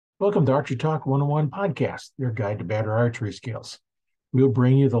Welcome to Archery Talk 101 podcast, your guide to better archery skills. We'll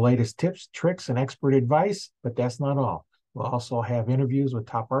bring you the latest tips, tricks, and expert advice, but that's not all. We'll also have interviews with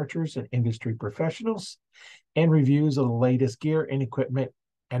top archers and industry professionals and reviews of the latest gear and equipment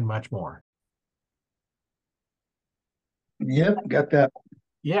and much more. Yep, got that.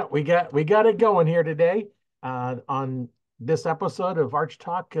 Yeah, we got it going here today on this episode of Arch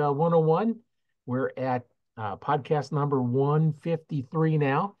Talk 101. We're at podcast number 153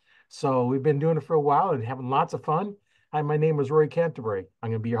 now. So we've been doing it for a while and having lots of fun. Hi, my name is Rory Canterbury. I'm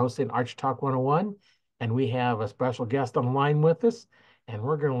going to be your host in Arch Talk 101, and we have a special guest on the line with us, and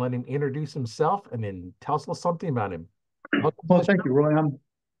we're going to let him introduce himself and then tell us something about him. Well, thank you, Roy.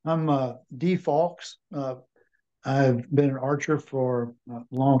 I'm D Falks. I've been an archer for a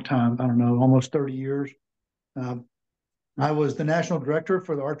long time. I don't know, almost 30 years. I was the national director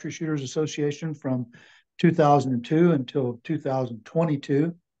for the Archery Shooters Association from 2002 until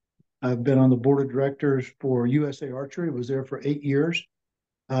 2022. I've been on the board of directors for USA Archery. Was there for 8 years.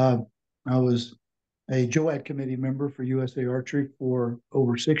 I was a JOAD committee member for USA Archery for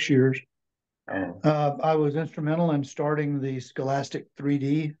over 6 years. I was instrumental in starting the Scholastic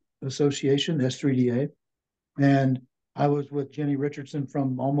 3D Association, S3DA, and I was with Jenny Richardson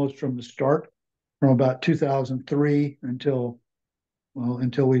from the start, from about 2003 until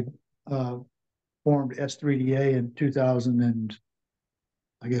we formed S3DA in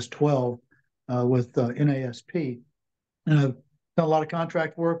 2012 with NASP. And I've done a lot of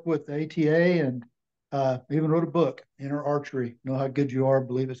contract work with the ATA and even wrote a book, Inner Archery. Know how good you are,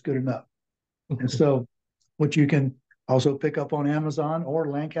 believe it's good enough. And so, which you can also pick up on Amazon or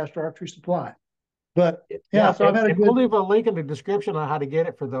Lancaster Archery Supply. But so I've had a good. We'll leave a link in the description on how to get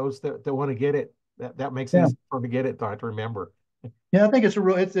it for those that want to get it. That makes it easy for them to get it, to remember. Yeah, I think it's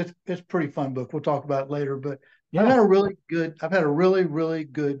a pretty fun book. We'll talk about it later. But yeah. I've had a really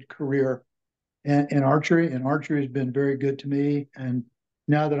good career in archery, and archery has been very good to me. And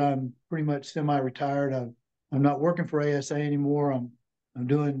now that I'm pretty much semi-retired, I'm not working for ASA anymore. I'm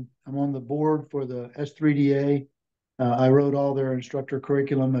on the board for the S3DA. I wrote all their instructor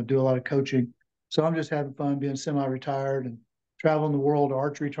curriculum. I do a lot of coaching. So I'm just having fun being semi-retired and traveling the world to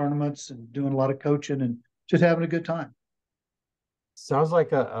archery tournaments and doing a lot of coaching and just having a good time. Sounds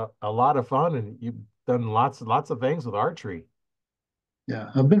like a lot of fun, and you've done lots of things with archery.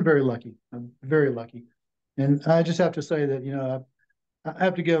 Yeah, I've been very lucky. I'm very lucky. And I just have to say that, I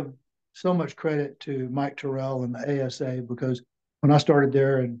have to give so much credit to Mike Terrell and the ASA, because when I started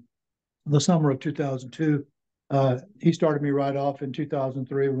there in the summer of 2002, he started me right off in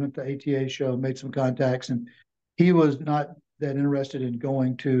 2003. We went to the ATA show, made some contacts, and he was not that interested in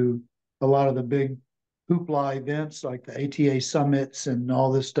going to a lot of the big hoopla events like the ATA summits and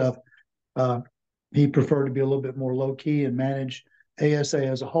all this stuff. He preferred to be a little bit more low key and manage ASA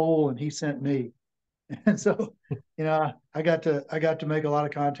as a whole, and he sent me. And so, I got to make a lot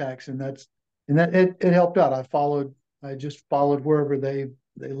of contacts, and it helped out. I just followed wherever they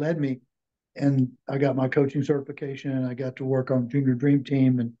led me. And I got my coaching certification, and I got to work on Junior Dream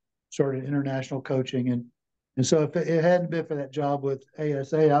Team and started international coaching. And so if it hadn't been for that job with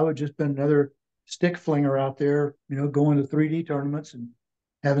ASA, I would just been another stick flinger out there, going to 3D tournaments and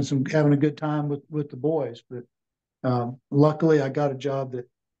having a good time with the boys. But luckily, I got a job that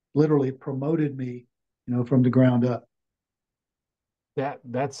literally promoted me, from the ground up.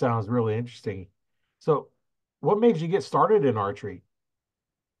 That sounds really interesting. So, what made you get started in archery?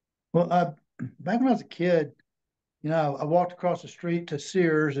 Well, back when I was a kid, I walked across the street to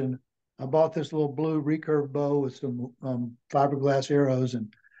Sears, and I bought this little blue recurve bow with some fiberglass arrows,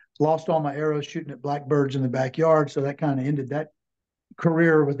 and lost all my arrows shooting at blackbirds in the backyard. So that kind of ended that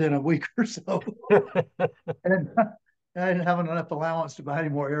career within a week or so. And I didn't have enough allowance to buy any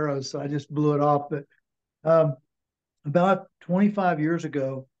more arrows, so I just blew it off. But about 25 years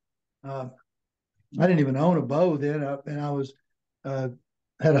ago, I didn't even own a bow then, and I was had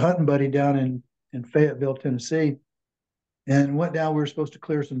a hunting buddy down in Fayetteville, Tennessee, and went down. We were supposed to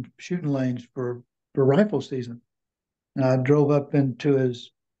clear some shooting lanes for rifle season. And I drove up into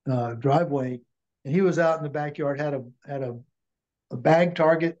his driveway, and he was out in the backyard, had a bag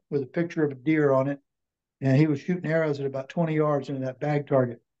target with a picture of a deer on it, and he was shooting arrows at about 20 yards into that bag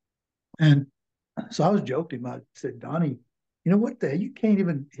target. And so I was joking. I said, Donnie, what the hell? You can't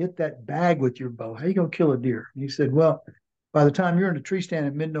even hit that bag with your bow. How you gonna kill a deer? And he said, well, by the time you're in a tree stand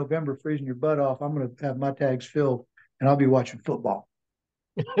in mid-November freezing your butt off, I'm going to have my tags filled and I'll be watching football.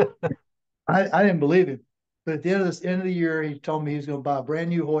 I didn't believe him. But at the end of the year, he told me he's going to buy a brand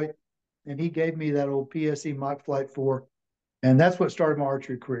new Hoyt, and he gave me that old PSE Mach Flight 4. And that's what started my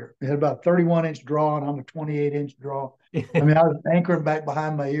archery career. It had about 31-inch draw, and I'm a 28-inch draw. I mean, I was anchoring back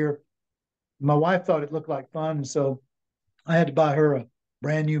behind my ear. My wife thought it looked like fun, so I had to buy her a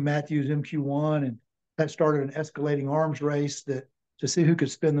brand new Matthews MQ1, and that started an escalating arms race that to see who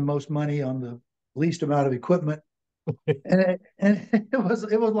could spend the most money on the least amount of equipment. And it was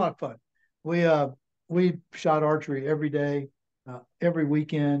a lot of fun. We uh we shot archery every day, every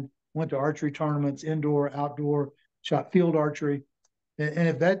weekend. Went to archery tournaments, indoor, outdoor. Shot field archery, and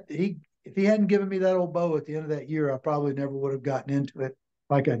if he hadn't given me that old bow at the end of that year, I probably never would have gotten into it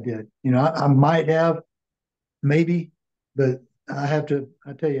like I did. I might have, maybe, but I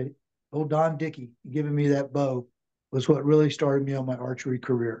tell you, old Don Dickey giving me that bow was what really started me on my archery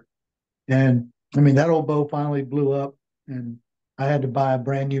career. And I mean, that old bow finally blew up, and I had to buy a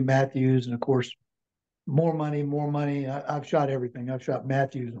brand new Matthews. And of course, more money, more money. I've shot everything. I've shot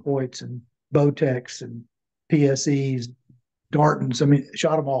Matthews, Hoyts, and Bowtechs, and PSEs, Dartons. I mean,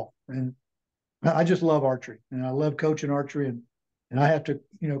 shot them all. And I just love archery, and I love coaching archery. And I have to,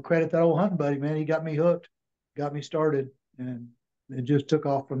 credit that old hunting buddy, man. He got me hooked, got me started, and it just took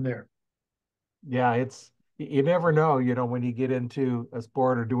off from there. Yeah, it's you never know, when you get into a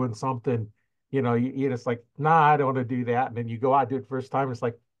sport or doing something, you just like, nah, I don't want to do that. And then you go out do it first time, it's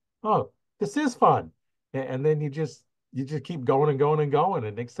like, oh, this is fun. And then you just keep going and going and going.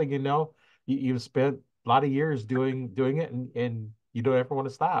 And next thing you know, you've spent a lot of years doing it and you don't ever want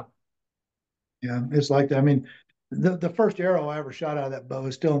to stop. Yeah, it's like that. I mean, the first arrow I ever shot out of that bow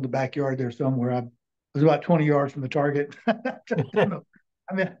is still in the backyard there somewhere. I was about 20 yards from the target. I don't know.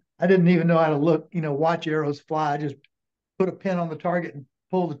 I mean, I didn't even know how to look, watch arrows fly. I just put a pin on the target and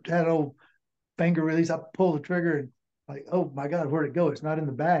that old finger release. I pulled the trigger and like, oh my God, where'd it go? It's not in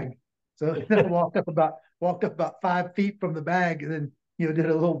the bag. So then I walked up about 5 feet from the bag, and then did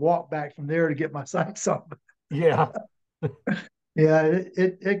a little walk back from there to get my sights on. Yeah. Yeah,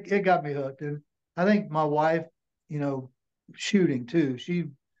 it got me hooked. And I think my wife, you know, shooting too. She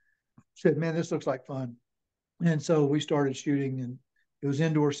said, "Man, this looks like fun." And so we started shooting, and it was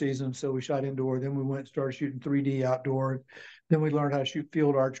indoor season, so we shot indoor. Then we went and started shooting 3D outdoor. Then we learned how to shoot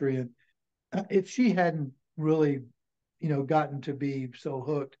field archery. And if she hadn't really, gotten to be so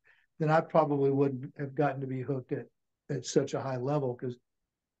hooked, then I probably wouldn't have gotten to be hooked at such a high level. Because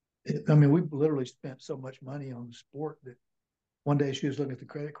I mean, we literally spent so much money on the sport that one day she was looking at the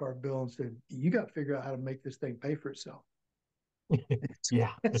credit card bill and said, "You got to figure out how to make this thing pay for itself."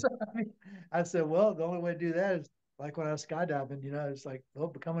 Yeah. So, I said, "Well, the only way to do that is like when I was skydiving, it's like, well,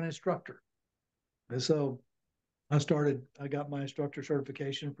 become an instructor." And so I got my instructor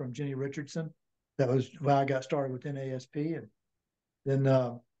certification from Jenny Richardson. That was why I got started with NASP. And then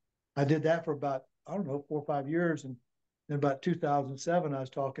I did that for about, I don't know, 4 or 5 years. And then about 2007, I was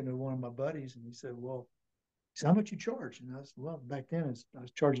talking to one of my buddies, and he said, "Well," he said, "how much you charge?" And I said, "Well, back then I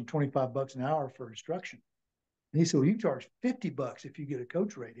was charging $25 an hour for instruction." And he said, "Well, you charge $50 if you get a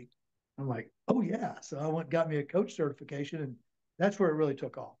coach rating." I'm like, "Oh yeah." So I went, got me a coach certification, and that's where it really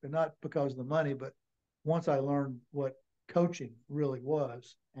took off. And not because of the money, but once I learned what coaching really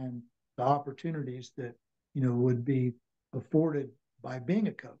was and the opportunities that, would be afforded by being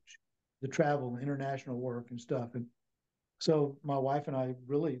a coach, the travel and international work and stuff. And so my wife and I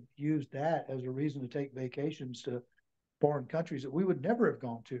really used that as a reason to take vacations to foreign countries that we would never have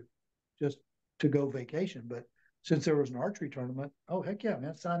gone to just to go vacation. But since there was an archery tournament, oh heck yeah,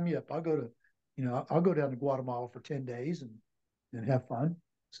 man, sign me up. I'll go down to Guatemala for 10 days and have fun.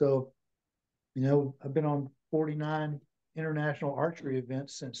 So, I've been on 49 international archery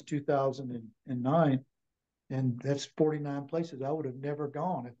events since 2009, and that's 49 places I would have never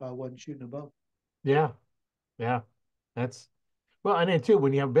gone if I wasn't shooting a bow. Yeah. Yeah. That's well, and then too,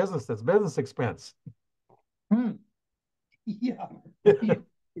 when you have business, that's business expense. Hmm. Yeah. You,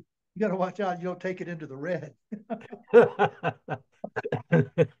 you got to watch out. You don't take it into the red.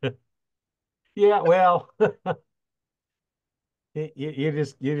 Yeah, well, you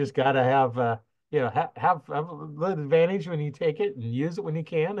just got to have have the advantage when you take it and use it when you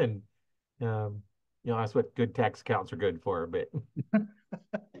can, and um, that's what good tax accounts are good for. But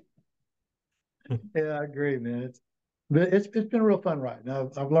Yeah, I agree, man. It's been a real fun ride.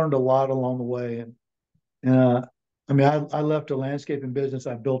 And I've learned a lot along the way. And I mean, I left a landscaping business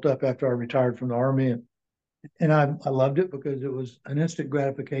I built up after I retired from the Army, and I loved it because it was an instant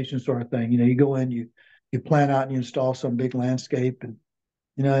gratification sort of thing. You go in, you plan out and you install some big landscape. And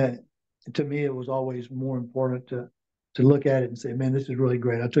you know, to me, it was always more important to look at it and say, "Man, this is really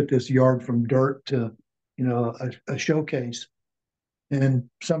great. I took this yard from dirt to, a showcase." And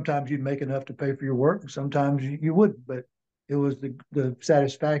sometimes you'd make enough to pay for your work, and sometimes you wouldn't. But it was the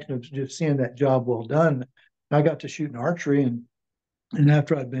satisfaction of just seeing that job well done. I got to shoot in archery, and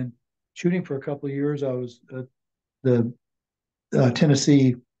after I'd been shooting for a couple of years, I was the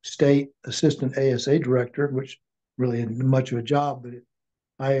Tennessee State Assistant ASA Director, which really isn't much of a job, but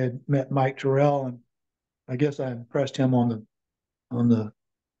I had met Mike Terrell, and I guess I impressed him on the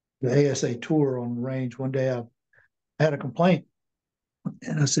ASA tour on the range. One day I had a complaint,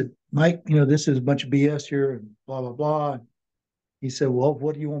 and I said, Mike, this is a bunch of BS here, and blah blah blah. And he said, well,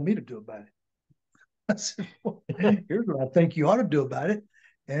 what do you want me to do about it? I said, well, here's what I think you ought to do about it.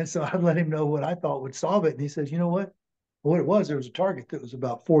 And so I let him know what I thought would solve it. And he says, you know what? What it was, there was a target that was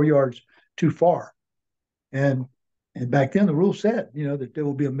about 4 yards too far. And back then the rule said, that there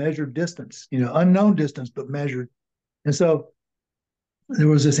will be a measured distance, unknown distance, but measured. And so there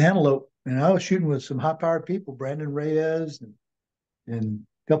was this antelope, and I was shooting with some high powered people, Brandon Reyes and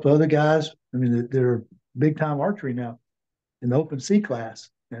a couple of other guys. I mean, they're big time archery now in the open sea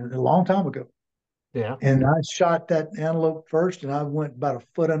class, and a long time ago. Yeah. And I shot that antelope first, and I went about a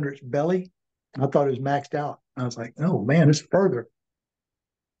foot under its belly. I thought it was maxed out. I was like, oh man, it's further.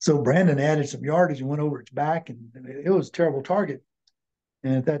 So Brandon added some yardage and went over its back, and it was a terrible target.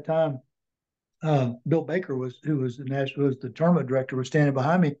 And at that time, Bill Baker who was the tournament director, was standing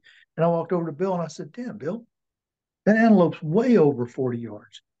behind me. And I walked over to Bill and I said, damn, Bill, that antelope's way over 40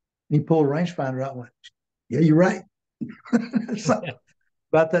 yards. And he pulled a rangefinder out and went, yeah, you're right. So,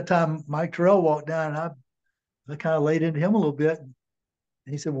 about that time, Mike Terrell walked down, and I kind of laid into him a little bit. And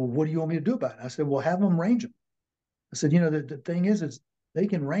he said, well, what do you want me to do about it? I said, well, have them range them. I said, the thing is they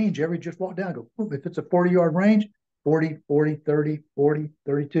can range just walk down, go, if it's a 40-yard range, 40, 40, 30, 40,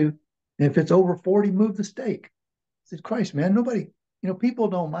 32. And if it's over 40, move the stake. I said, Christ, man, nobody, people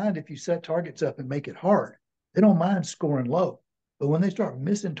don't mind if you set targets up and make it hard. They don't mind scoring low. But when they start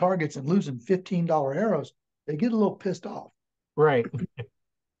missing targets and losing $15 arrows, they get a little pissed off. Right.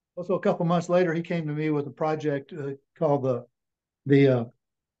 Also, a couple months later, he came to me with a project called the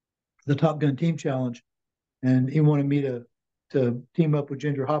Top Gun Team Challenge, and he wanted me to team up with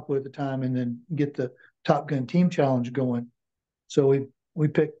Ginger Hopwood at the time, and then get the Top Gun Team Challenge going. So we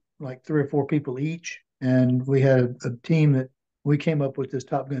picked like 3 or 4 people each, and we had a team that we came up with this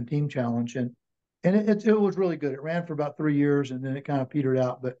Top Gun Team Challenge, and it was really good. It ran for about 3 years, and then it kind of petered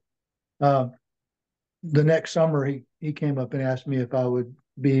out. But the next summer, he came up and asked me if I would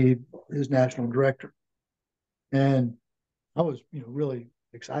be his national director, and I was really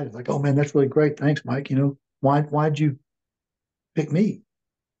excited. Like, oh man, that's really great. Thanks, Mike. Why'd you pick me?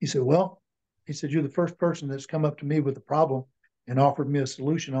 He said, well, you're the first person that's come up to me with a problem and offered me a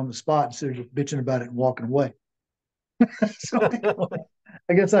solution on the spot instead of just bitching about it and walking away. So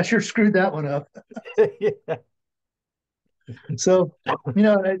I guess I sure screwed that one up. Yeah. So,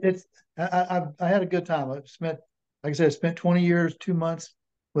 it's I had a good time. Like I said, I spent 20 years, 2 months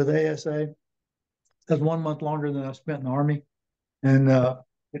with ASA. That's 1 month longer than I spent in the Army. And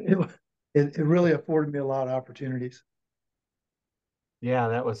it really afforded me a lot of opportunities.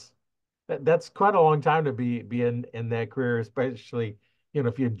 Yeah, that's quite a long time to be in that career, especially,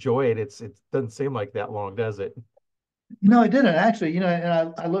 if you enjoy it. It doesn't seem like that long, does it? No, I didn't actually,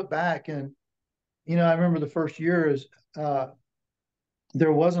 and I look back, and, I remember the first year is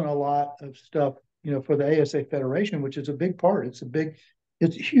there wasn't a lot of stuff, for the ASA Federation, which is a big part. It's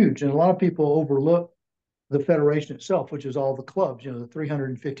huge. And a lot of people overlook the Federation itself, which is all the clubs, the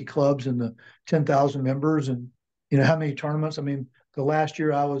 350 clubs and the 10,000 members, and, how many tournaments. I mean, the last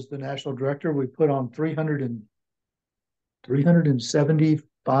year I was the national director, we put on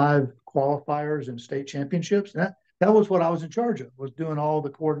 375 qualifiers and state championships. And that was what I was in charge of, was doing all the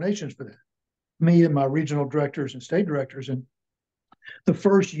coordinations for that. Me and my regional directors and state directors. And the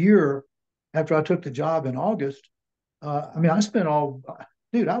first year after I took the job in August, I spent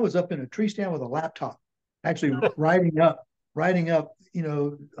I was up in a tree stand with a laptop, actually writing up,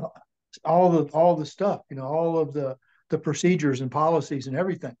 all the stuff, all of the procedures and policies and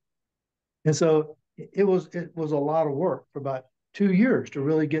everything. And so it was a lot of work for about 2 years to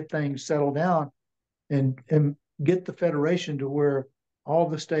really get things settled down and get the Federation to where all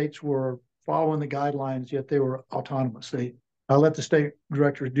the states were following the guidelines, yet they were autonomous. I let the state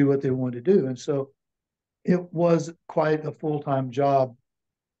directors do what they wanted to do. And so it was quite a full-time job.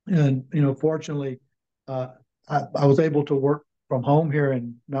 And, fortunately, I was able to work from home here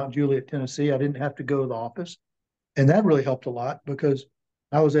in Mount Juliet, Tennessee. I didn't have to go to the office. And that really helped a lot, because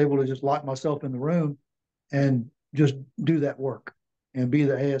I was able to just lock myself in the room and just do that work and be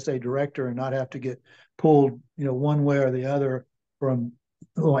the ASA director, and not have to get pulled, one way or the other from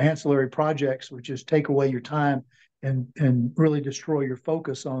little ancillary projects, which just take away your time and really destroy your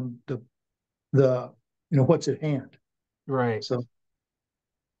focus on the what's at hand. Right. So,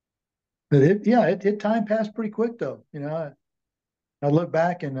 but time passed pretty quick though. I look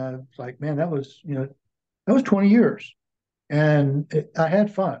back and I was like, man, that was That was 20 years. And I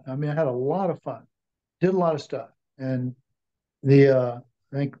had fun. I mean, I had a lot of fun, did a lot of stuff. And I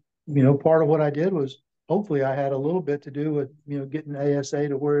think, part of what I did was hopefully I had a little bit to do with, getting ASA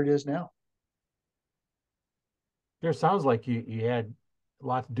to where it is now. There sounds like you had a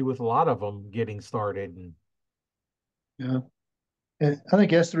lot to do with a lot of them getting started. And Yeah. And I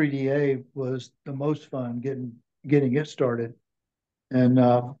think S3DA was the most fun getting it started. And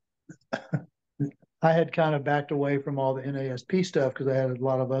I had kind of backed away from all the NASP stuff because I had a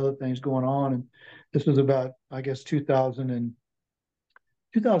lot of other things going on. And this was about, I guess,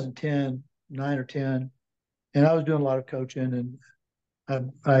 2010, 9 or 10. And I was doing a lot of coaching,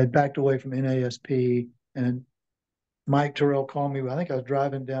 and I had backed away from NASP. And Mike Terrell called me. I think I was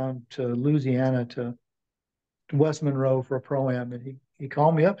driving down to Louisiana to West Monroe for a pro-am. And he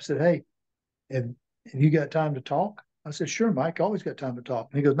called me up and said, "Hey, have you got time to talk?" I said, "Sure, Mike, always got time to talk."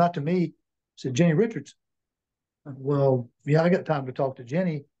 And he goes, "Not to me." He said, "Jenny Richardson." Well, yeah, I got time to talk to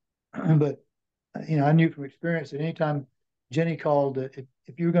Jenny, but I knew from experience that anytime Jenny called, if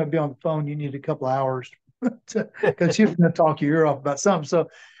you were going to be on the phone, you needed a couple of hours because she was going to talk your ear off about something. So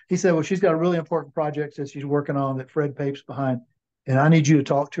he said, "Well, she's got a really important project that she's working on that Fred Pape's behind, and I need you to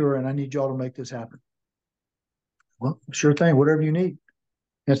talk to her, and I need y'all to make this happen." Well, sure thing, whatever you need.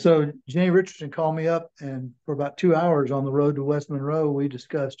 And so Jenny Richardson called me up, and for about 2 hours on the road to West Monroe, we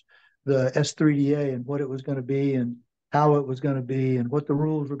discussed the S3DA and what it was going to be and how it was going to be and what the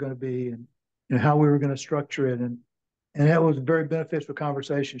rules were going to be and how we were going to structure it. And that was a very beneficial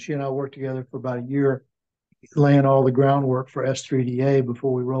conversation. She and I worked together for about a year, laying all the groundwork for S3DA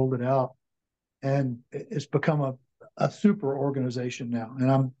before we rolled it out. And it's become a super organization now.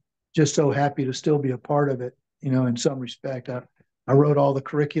 And I'm just so happy to still be a part of it, in some respect. I wrote all the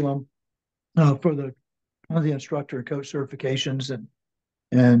curriculum for the instructor and coach certifications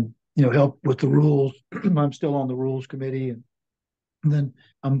and help with the rules. I'm still on the rules committee, and then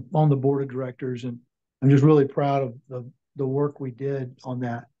I'm on the board of directors, and I'm just really proud of the work we did on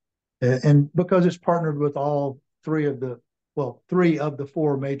that. And because it's partnered with all three of the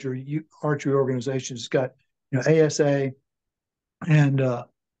four major archery organizations. It's got ASA and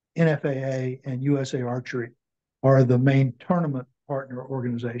NFAA and USA Archery are the main tournament partner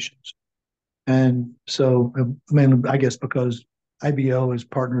organizations. And so, I guess because IBO is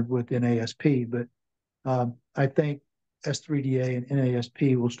partnered with NASP, but I think S3DA and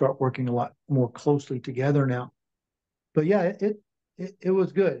NASP will start working a lot more closely together now. But yeah, it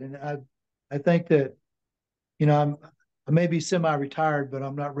was good, and I think that I may be semi-retired, but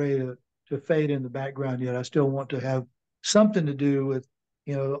I'm not ready to fade in the background yet. I still want to have something to do with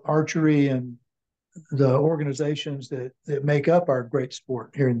archery and the organizations that make up our great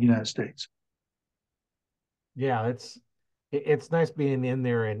sport here in the United States. yeah, it's nice being in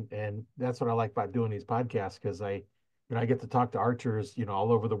there, and that's what I like about doing these podcasts because I get to talk to archers,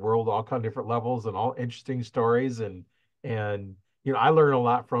 all over the world, all kind of different levels and all interesting stories, and I learn a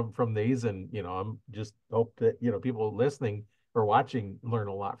lot from these, and I'm just hope that people listening or watching learn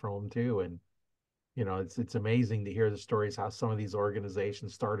a lot from them too, and it's amazing to hear the stories how some of these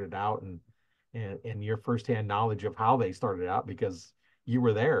organizations started out and your firsthand knowledge of how they started out because you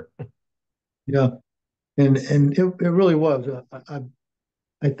were there. Yeah, and it really was.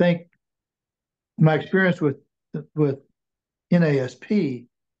 I think my experience with NASP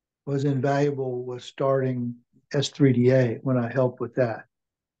was invaluable with starting S3DA when I helped with that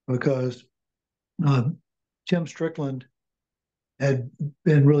because Tim Strickland had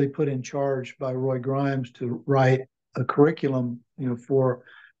been really put in charge by Roy Grimes to write a curriculum, for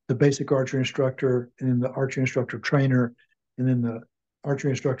the basic archery instructor and then the archery instructor trainer and then the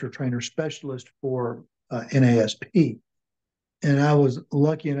archery instructor trainer specialist for NASP. And I was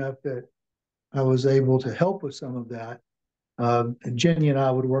lucky enough that I was able to help with some of that. And Jenny and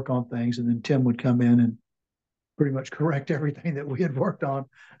I would work on things, and then Tim would come in and pretty much correct everything that we had worked on.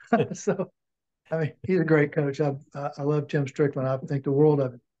 So, I mean, he's a great coach. I love Tim Strickland. I think the world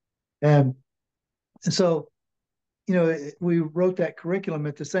of it. And so, we wrote that curriculum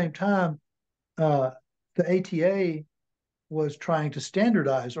at the same time. The ATA was trying to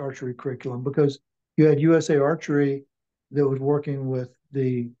standardize archery curriculum because you had USA Archery that was working with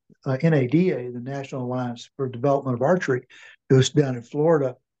the NADA, the National Alliance for Development of Archery. It was down in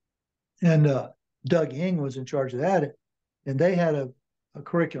Florida. And Doug Ing was in charge of that. And they had a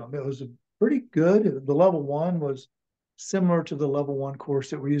curriculum. It was pretty good. The level one was similar to the level one course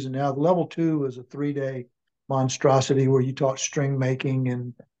that we're using now. The level two was a 3-day monstrosity where you taught string making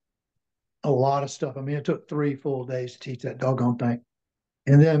and a lot of stuff. I mean, it took 3 full days to teach that doggone thing.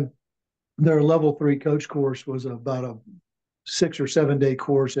 And then their level 3 coach course was about a 6 or 7 day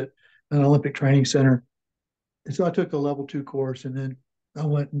course at an Olympic training center. And so I took the level 2 course, and then I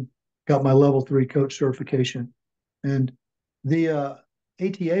went and got my level 3 coach certification. And the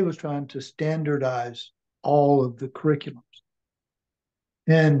ATA was trying to standardize all of the curriculums.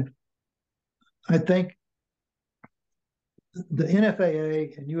 And I think the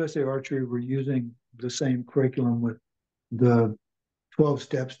NFAA and USA Archery were using the same curriculum with the 12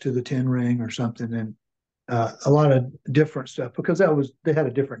 steps to the 10 ring or something, and a lot of different stuff because they had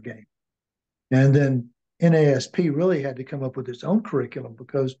a different game. And then NASP really had to come up with its own curriculum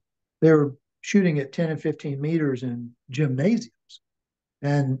because they were shooting at 10 and 15 meters in gymnasiums.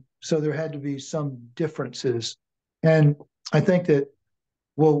 And so there had to be some differences. And I think that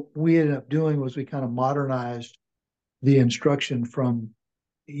what we ended up doing was we kind of modernized the instruction from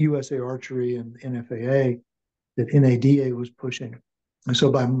USA Archery and NFAA that NADA was pushing. And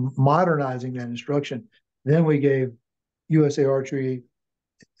so by modernizing that instruction, then we gave USA Archery,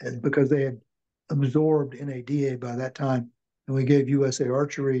 because they had absorbed NADA by that time, and we gave USA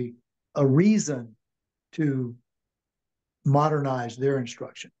Archery a reason to modernize their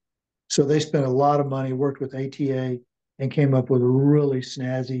instruction. So they spent a lot of money, worked with ATA, and came up with a really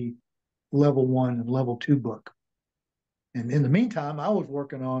snazzy level 1 and level 2 book. And in the meantime, I was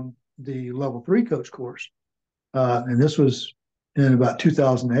working on the level 3 coach course. And this was in about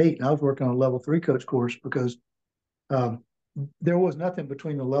 2008. And I was working on a level 3 coach course because there was nothing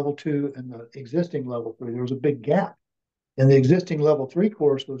between the level 2 and the existing level 3. There was a big gap. And the existing level 3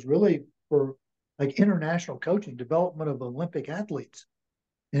 course was really for like international coaching, development of Olympic athletes.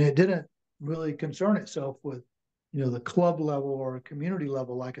 And it didn't really concern itself with, the club level or a community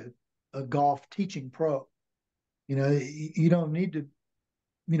level, like a golf teaching pro. You don't need to,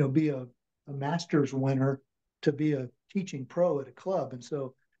 be a master's winner to be a teaching pro at a club. And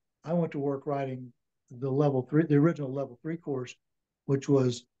so I went to work writing the original level 3 course, which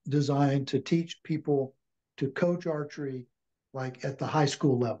was designed to teach people to coach archery like at the high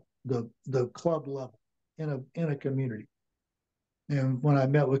school level, the club level in a community. And when I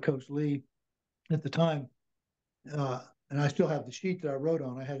met with Coach Lee at the time, and I still have the sheet that I wrote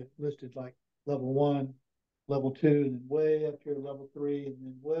on, I had it listed like level 1, level 2, and then way up here level 3, and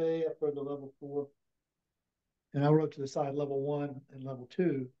then way up further level 4. And I wrote to the side level 1 and level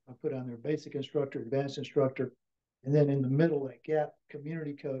 2. I put on there basic instructor, advanced instructor, and then in the middle, that gap,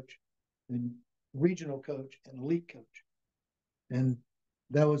 community coach and regional coach and elite coach. And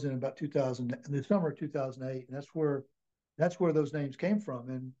that was in about 2000, in the summer of 2008. And that's where those names came from.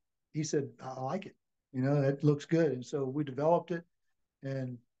 And he said, I like it. That looks good. And so we developed it.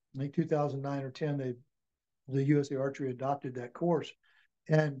 And I think 2009 or 10, the USA Archery adopted that course.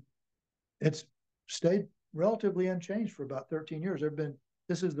 And it's stayed relatively unchanged for about 13 years.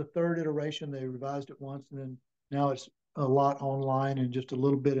 This is the third iteration. They revised it once, and then now it's a lot online and just a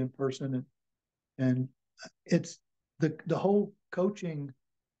little bit in person. And it's the whole coaching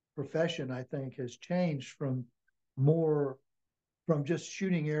profession, I think, has changed from just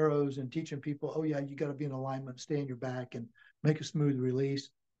shooting arrows and teaching people, oh yeah, you got to be in alignment, stay in your back, and make a smooth release.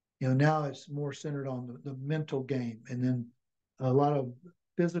 Now it's more centered on the mental game, and then a lot of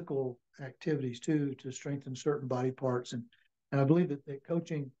physical activities too to strengthen certain body parts. And I believe that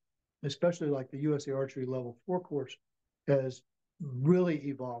coaching, especially like the USA Archery Level 4 course, has really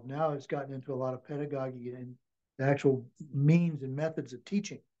evolved. Now it's gotten into a lot of pedagogy and the actual means and methods of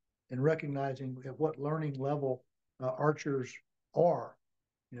teaching, and recognizing at what learning level archers are.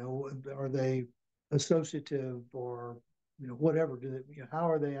 Are they associative or whatever? How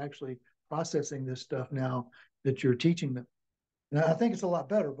are they actually processing this stuff now that you're teaching them? And I think it's a lot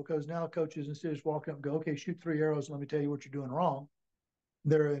better because now coaches, instead of just walking up and go, okay, shoot 3 arrows, let me tell you what you're doing wrong,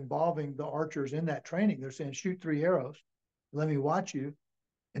 they're involving the archers in that training. They're saying, shoot 3 arrows, let me watch you,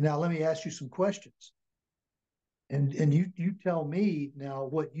 and now let me ask you some questions. And you tell me now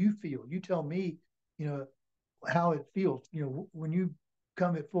what you feel. You tell me, how it feels. When you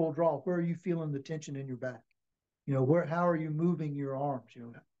come at full draw, where are you feeling the tension in your back? How are you moving your arms?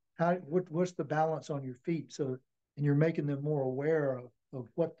 What's the balance on your feet? So, and you're making them more aware of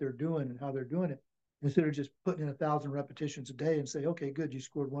what they're doing and how they're doing it, instead of just putting in 1,000 repetitions a day and say, okay, good, you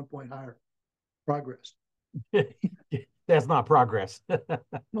scored 1 point higher. Progress. That's not progress.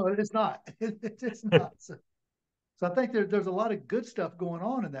 No, it's not. It's not. So I think there's a lot of good stuff going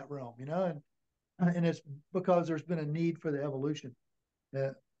on in that realm, and it's because there's been a need for the evolution.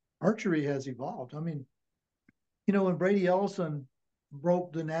 Archery has evolved. I mean, when Brady Ellison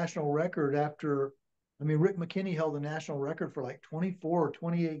broke the national record Rick McKinney held the national record for like 24 or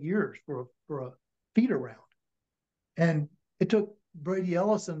 28 years for a feeder round. And it took Brady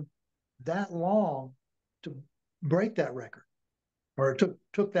Ellison that long to break that record, or it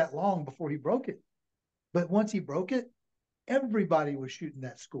took that long before he broke it. But once he broke it, everybody was shooting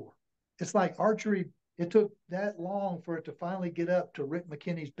that score. It's like archery, it took that long for it to finally get up to Rick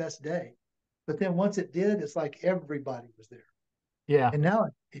McKinney's best day. But then once it did, it's like everybody was there. Yeah. And now,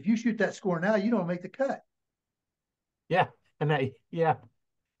 if you shoot that score now, you don't make the cut. Yeah. And yeah.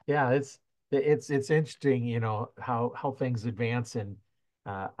 Yeah. It's interesting, how things advance. And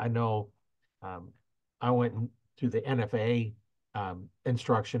I know um, I went to the NFA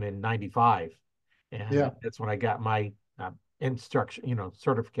instruction in 95. And Yeah, that's when I got my instruction,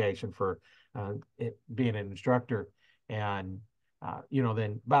 certification for being an instructor. And,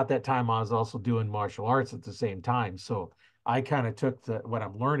 then about that time, I was also doing martial arts at the same time. So I kind of took what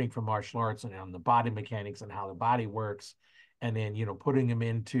I'm learning from martial arts and on the body mechanics and how the body works, and then, putting them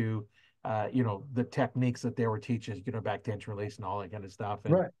into, the techniques that they were teaching, back tension release and all that kind of stuff.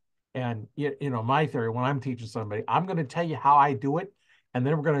 right, And my theory, when I'm teaching somebody, I'm going to tell you how I do it, and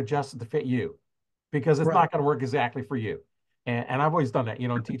then we're going to adjust it to fit you, because it's right. not going to work exactly for you. And I've always done that,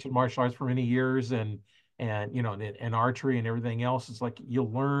 teaching martial arts for many years, and archery and everything else. It's like you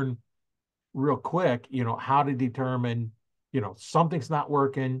learn real quick, how to determine, something's not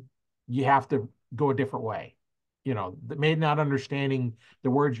working. You have to go a different way. Maybe not understanding the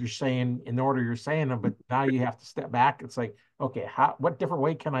words you're saying in the order you're saying them, but now you have to step back. It's like, okay, what different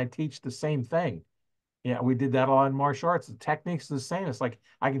way can I teach the same thing? Yeah, we did that a lot in martial arts. The technique's the same. It's like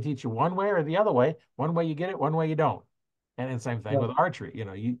I can teach you one way or the other way. One way you get it, one way you don't. And same thing Right. with archery.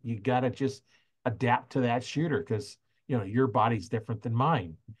 You got to just adapt to that shooter, because your body's different than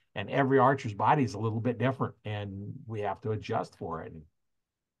mine, and every archer's body is a little bit different, and we have to adjust for it.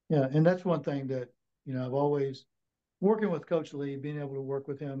 Yeah, and that's one thing that I've always working with Coach Lee, being able to work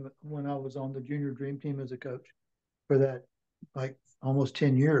with him when I was on the junior dream team as a coach for that like almost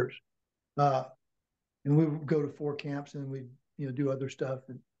 10 years. Uh, and we would go to 4 camps and we do other stuff.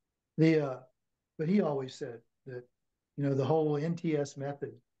 And but he always said that the whole NTS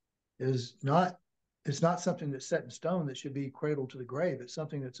method is not it's not something that's set in stone that should be cradled to the grave. It's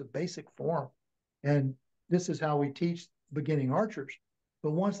something that's a basic form, and this is how we teach beginning archers.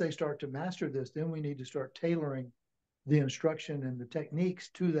 But once they start to master this, then we need to start tailoring the instruction and the techniques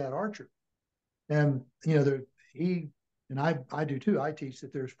to that archer. And he and I do too. I teach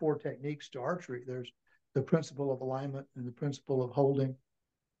that there's 4 techniques to archery. There's the principle of alignment and the principle of holding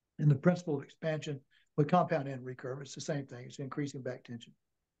and the principle of expansion with compound end recurve. It's the same thing. It's increasing back tension.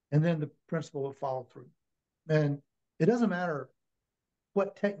 And then the principle of follow through. And it doesn't matter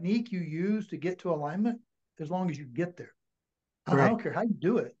what technique you use to get to alignment, as long as you get there. I Right. don't care how you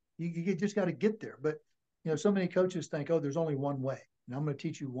do it. You just got to get there. But so many coaches think, oh, there's only one way, and I'm going to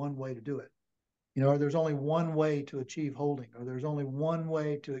teach you one way to do it. Or there's only one way to achieve holding, or there's only one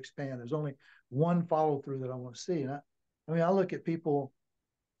way to expand. There's only one follow through that I want to see. And I look at people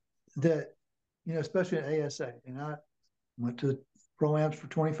that, especially in ASA, and I went to pro-ams for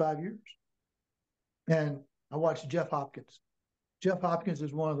 25 years, and I watched Jeff Hopkins. Jeff Hopkins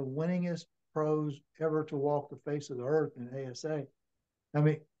is one of the winningest pros ever to walk the face of the earth in ASA. I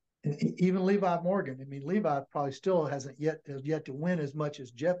mean, even Levi Morgan. I mean, Levi probably still has yet to win as much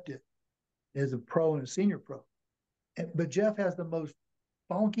as Jeff did as a pro and a senior pro. But Jeff has the most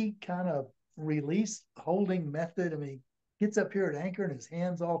funky kind of release holding method. I mean, he gets up here at anchor and his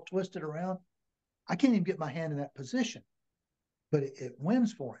hands all twisted around. I can't even get my hand in that position, but it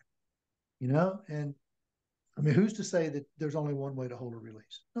wins for him, And I mean, who's to say that there's only one way to hold a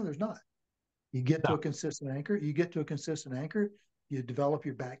release? No, there's not. You get to No. a consistent anchor. You develop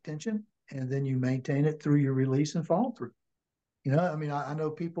your back tension, and then you maintain it through your release and follow through. I mean, I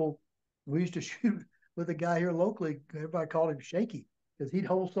know people. We used to shoot with a guy here locally. Everybody called him Shaky because he'd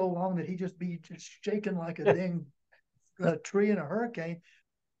hold so long that he'd just be just shaking like a dang tree in a hurricane.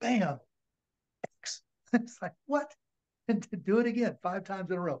 Bam, X. It's like what? And to do it again 5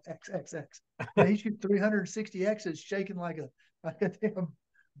 times in a row. X X X. And he shoot 360 X's, shaking like a damn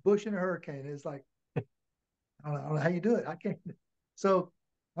bush in a hurricane. It's like I don't know how you do it. I can't. So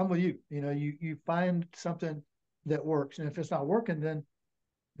I'm with you. You find something that works, and if it's not working,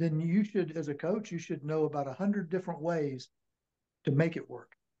 then you should, as a coach, you should know about 100 different ways to make it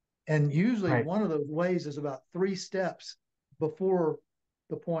work. And usually, Right. one of those ways is about 3 steps before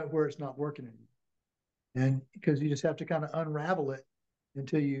the point where it's not working anymore. And because you just have to kind of unravel it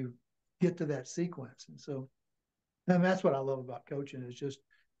until you get to that sequence. And that's what I love about coaching is just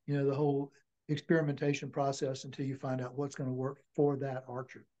the whole experimentation process until you find out what's going to work for that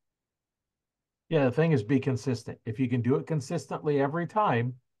archer. Yeah, the thing is, be consistent. If you can do it consistently every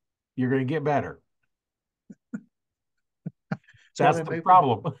time, you're going to get better. That's why That's they the make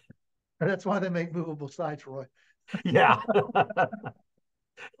problem. that's why they make movable sights, Roy. Yeah.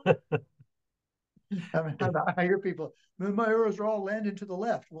 I mean, I hear people, my arrows are all landing to the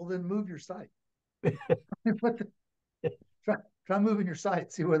left. Well, then move your sight. What the, try, try moving your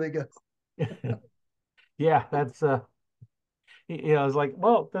sight, see where they go. Yeah, that's it's like,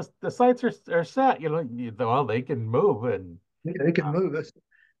 well, the sites are set, well, they can move and They can uh, move us.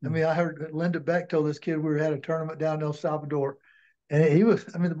 I mean, I heard Linda Beck told this kid we were at a tournament down in El Salvador, and he was,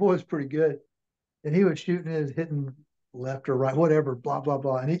 I mean, the boy was pretty good, and he was shooting his hitting left or right, whatever, blah blah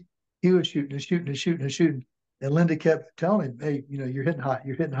blah, and he was shooting and shooting and shooting and shooting, and Linda kept telling him, hey, you're hitting high,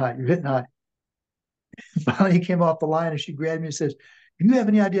 you're hitting high, you're hitting high. Finally, he came off the line and she grabbed me and says, "Do you have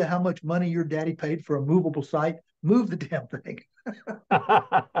any idea how much money your daddy paid for a movable sight? Move the damn thing."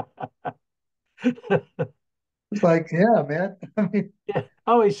 It's like, yeah, man. yeah. I mean,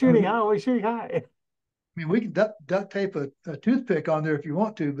 Oh, he's shooting high. we can duct tape a toothpick on there if you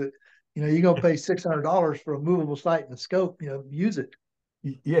want to, but you're gonna pay $600 for a movable sight and a scope. Use it.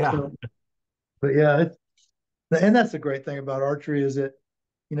 Yeah. So, but yeah, and that's the great thing about archery is that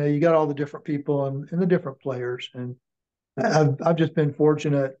you got all the different people and the different players, and I've just been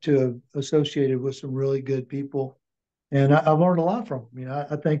fortunate to have associated with some really good people, and I've learned a lot from them.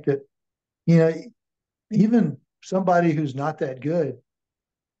 I think that you know even somebody who's not that good,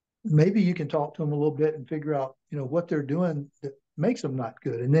 maybe you can talk to them a little bit and figure out what they're doing that makes them not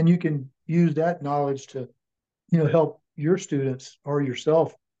good, and then you can use that knowledge to help your students or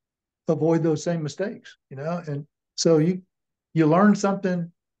yourself avoid those same mistakes. And so you learn something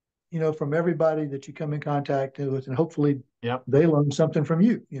from everybody that you come in contact with, and hopefully Yep. they learn something from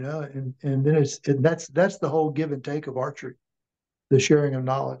you, and then that's the whole give and take of archery, the sharing of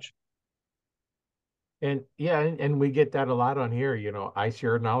knowledge. And yeah, and we get that a lot on here. I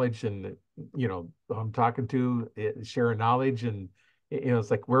share knowledge, and I'm talking to share knowledge, and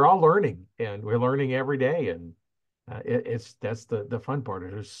it's like we're all learning, and we're learning every day, and it's that's the fun part.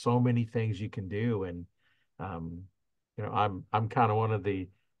 There's so many things you can do, and um, I'm kind of one of the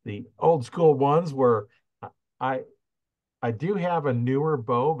old school ones where I I do have a newer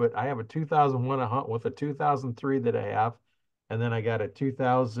bow, but I have a 2001 a hunt with a 2003 that I have. And then I got a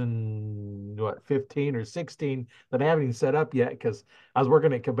 2000, what, 15 or 16 that I haven't even set up yet because I was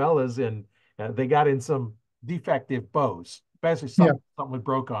working at Cabela's and they got in some defective bows, especially Yeah. something was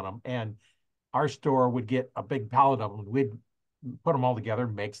broke on them. And our store would get a big pallet of them. We'd put them all together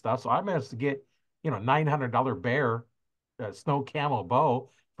and make stuff. So I managed to get, $900 bear snow camo bow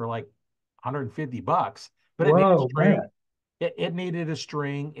for like 150 bucks, but it needed Whoa, string. man. It needed a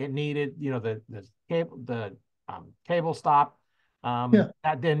string. It needed, the cable stop. Yeah.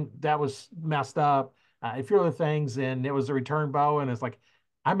 That was messed up. A few other things, and it was a return bow, and it's like,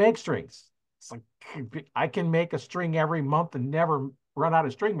 I make strings. It's like I can make a string every month and never run out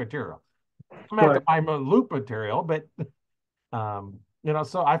of string material. I'm gonna have to Right. buy my loop material, but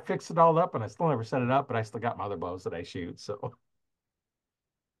so I fixed it all up, and I still never set it up, but I still got my other bows that I shoot. So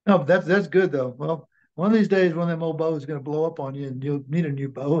No, but that's good though. Well, one of these days, one of them old bows is going to blow up on you, and you'll need a new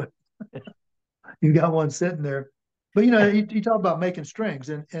bow. You got one sitting there. But you talk about making strings,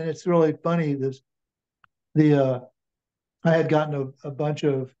 and it's really funny. The I had gotten a bunch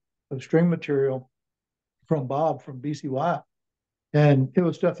of string material from Bob from BCY, and it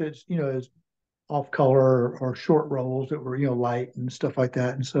was stuff that's is off color or short rolls that were light and stuff like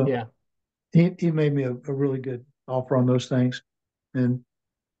that. And so yeah, he made me a really good offer on those things, and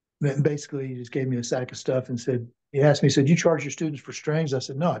basically he just gave me a sack of stuff and said he asked me, he said, "You charge your students for strings?" I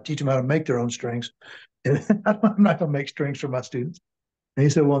said, "No, I teach them how to make their own strings, and I'm not going to make strings for my students." And he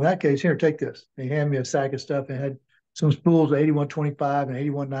said, "Well, in that case, here, take this." And he handed me a sack of stuff and had some spools of 8125 and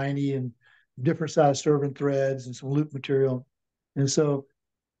 8190 and different size serving threads and some loop material. And so,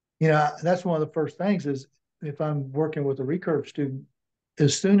 that's one of the first things is if I'm working with a recurve student,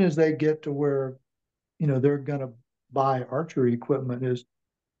 as soon as they get to where, they're going to buy archery equipment, is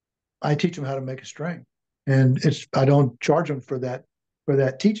I teach them how to make a string. And I don't charge them for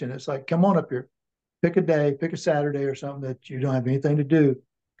that teaching. It's like, come on up here, pick a day, pick a Saturday or something that you don't have anything to do,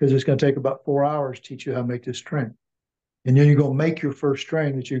 because it's going to take about 4 hours to teach you how to make this string. And then you're going to make your first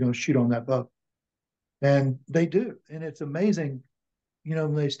string that you're going to shoot on that bow. And they do. And it's amazing,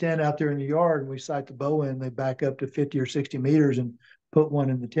 when they stand out there in the yard and we sight the bow in, they back up to 50 or 60 meters and put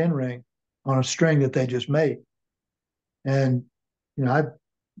one in the 10 ring on a string that they just made. And,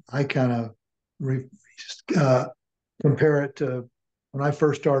 I kind of uh, compare it to when I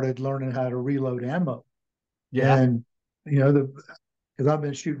first started learning how to reload ammo. yeah, And, because I've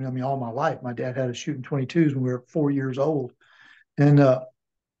been shooting, I mean, all my life. My dad had us shooting 22s when we were 4 years old. And I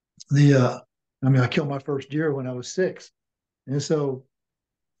killed my first deer when I was 6. And so,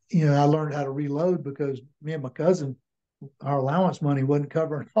 I learned how to reload because me and my cousin, our allowance money wasn't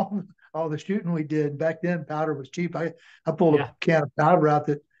covering all the shooting we did. Back then, powder was cheap. I pulled a Yeah. can of powder out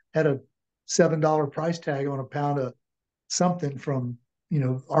that had a $7 price tag on a pound of something from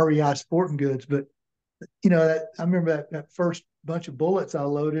REI Sporting Goods. But I remember that first bunch of bullets I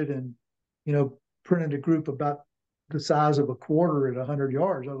loaded and printed a group about the size of a quarter at 100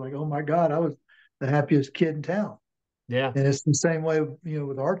 yards. I was like, oh my God, I was the happiest kid in town. Yeah. And it's the same way,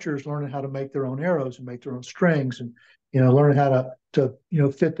 with archers learning how to make their own arrows and make their own strings and, learning how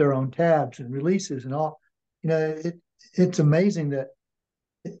to fit their own tabs and releases and all. It's amazing that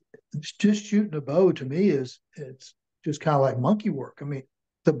just shooting a bow to me it's just kind of like monkey work. I mean,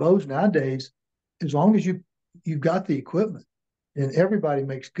 the bows nowadays, as long as you've got the equipment, and everybody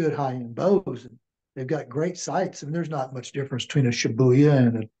makes good high-end bows, and they've got great sights. I mean, there's not much difference between a Shibuya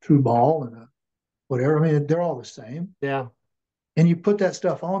and a true ball and a whatever. I mean, they're all the same. Yeah. And you put that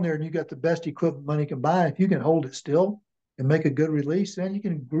stuff on there, and you got the best equipment money can buy. If you can hold it still and make a good release, then you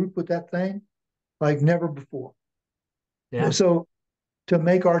can group with that thing like never before. Yeah. So to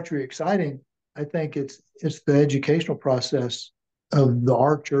make archery exciting, I think it's the educational process of the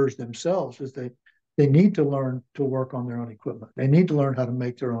archers themselves. Is they need to learn to work on their own equipment. They need to learn how to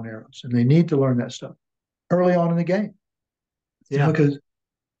make their own arrows, and they need to learn that stuff early on in the game. Yeah. Because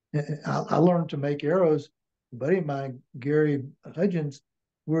I learned to make arrows. A buddy of mine, Gary Hudgens,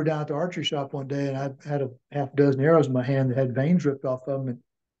 we were down at the archery shop one day, and I had a half dozen arrows in my hand that had veins ripped off of them. And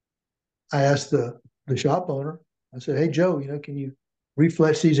I asked the shop owner, I said, "Hey Joe, can you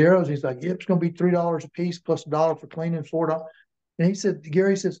refletch these arrows?" He's like, "Yep, it's going to be $3 a piece plus $1 for cleaning, $4." And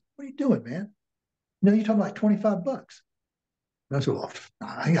Gary says, "What are you doing, man? You're talking like $25." And I said, "Well,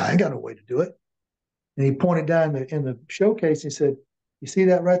 I got no way to do it." And he pointed down in the showcase. And he said, "You see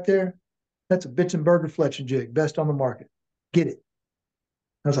that right there? That's a Bitzenberger fletching jig, best on the market. Get it."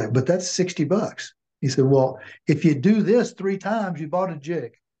 I was like, "But that's $60." He said, "Well, if you do this 3 times, you bought a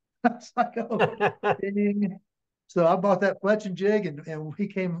jig." I was like, "Oh, ding." So I bought that fletching jig, and he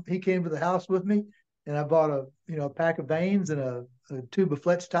came to the house with me, and I bought a pack of vanes and a tube of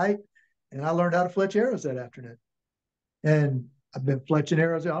fletch tight, and I learned how to fletch arrows that afternoon. And I've been fletching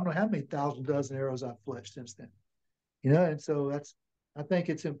arrows. I don't know how many thousand dozen arrows I've fletched since then. And so I think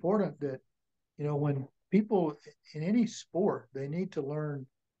it's important that when people in any sport, they need to learn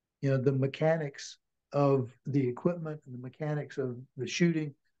the mechanics of the equipment and the mechanics of the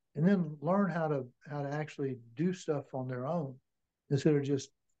shooting, and then learn how to actually do stuff on their own instead of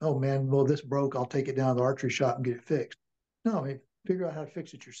just, oh man, well, this broke, I'll take it down to the archery shop and get it fixed. No, I mean, figure out how to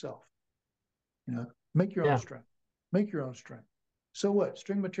fix it yourself. Make your own Yeah. string. Make your own string. So what?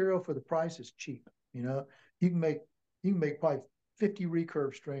 String material for the price is cheap. You can make probably 50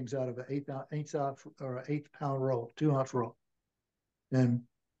 recurve strings out of an eighth ounce or an eighth pound roll, 2 ounce roll. And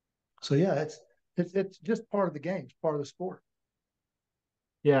so yeah, it's just part of the game. It's part of the sport.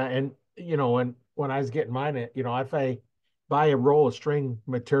 Yeah. And when I was getting mine, if I buy a roll of string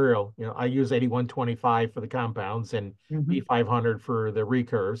material, I use 8125 for the compounds and Mm-hmm. B500 for the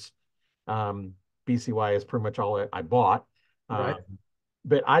recurves. Um, BCY is pretty much all I bought. Right.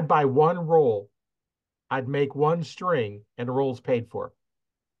 But I'd buy one roll, I'd make one string, and the roll's paid for.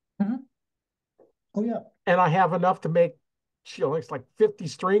 Mm-hmm. Oh yeah. And I have enough to make, it's like 50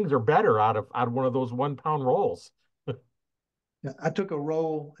 strings or better out of one of those 1 pound rolls. Yeah, I took a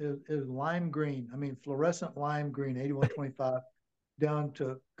roll is lime green. I mean, fluorescent lime green, 8125, down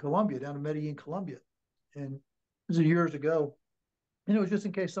to Colombia, down to Medellin, Colombia, and this is years ago. And it was just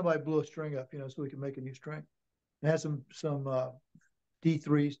in case somebody blew a string up, so we could make a new string. It had some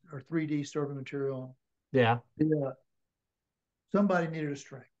D3 or 3D serving material. Yeah. Yeah, somebody needed a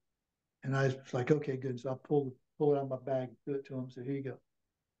string, and I was like, okay, good. So I pulled it out of my bag, threw it to him, said, "Here you go."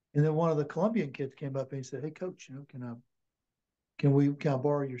 And then one of the Colombian kids came up and he said, "Hey, coach, can I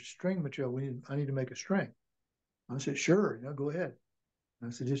borrow your string material? I need to make a string." I said, "Sure, go ahead." And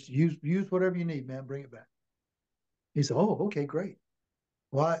I said, "Just use whatever you need, man. Bring it back." He said, "Oh, okay, great."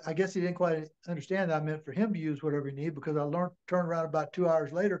 Well, I guess he didn't quite understand that I meant for him to use whatever he needed, because turned around about 2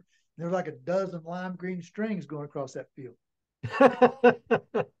 hours later, and there was like a dozen lime green strings going across that field.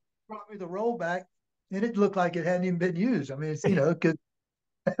 Brought me the roll back, and it looked like it hadn't even been used. I mean, it's because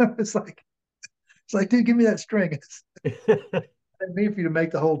it's like, dude, give me that string. I didn't mean for you to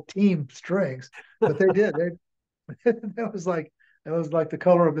make the whole team strings, but they did. That was like the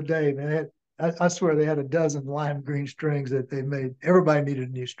color of the day, man. I swear they had a dozen lime green strings that they made. Everybody needed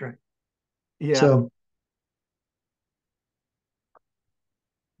a new string. Yeah. So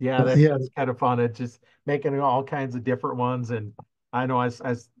Yeah, yeah, that's kind of fun. It's just making all kinds of different ones. And I know I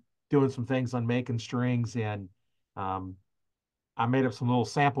was doing some things on making strings, and um, I made up some little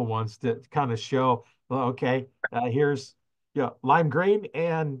sample ones to kind of show, well, okay, here's yeah, lime green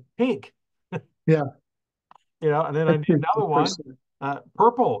and pink, Yeah, and then I did another that's pretty one, sick.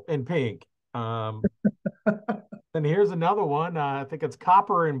 purple and pink. Um, then here's another one. I think it's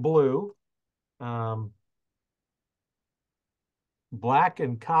copper and blue, um, black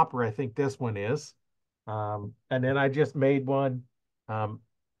and copper. I think this one is. And then I just made one. Um,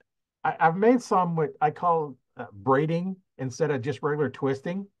 I've made some what I call braiding instead of just regular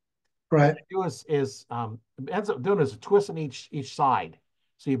twisting. What Right, I do is ends up doing is twisting each side.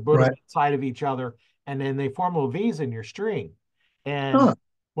 So you put them right. inside of each other, and then they form little V's in your string. And Huh.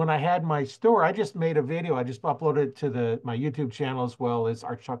 when I had my store, I just made a video. I just uploaded it to the my YouTube channel as well as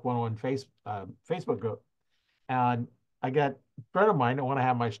Arch Truck 101 Facebook group. And I got a friend of mine that want to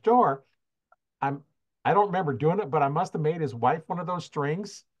have my store. I'm I don't remember doing it, but I must have made his wife one of those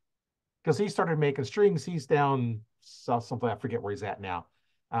strings because he started making strings. He's down south something. I forget where he's at now.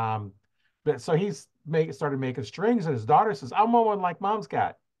 Um, but so started making strings, and his daughter says, "I want one like Mom's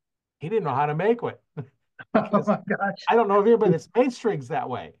got." He didn't know how to make one Oh because my gosh. I don't know of anybody that's made strings that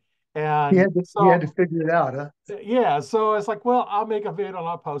way. He And had to, he had so to figure it out, huh? yeah, so it's like, well, I'll make a video and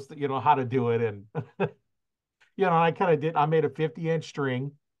I'll post it, how to do it. And I kind of did. I made a 50-inch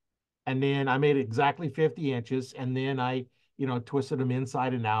string, and then I made it exactly 50 inches, and then I, twisted them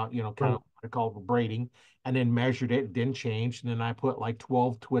inside and out, kind Right, of what I call braiding, and then measured it, didn't change, and then I put like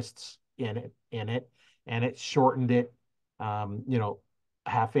 12 twists in it, and it shortened it,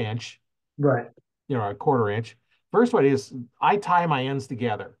 half inch, right. a quarter inch. First one is I tie my ends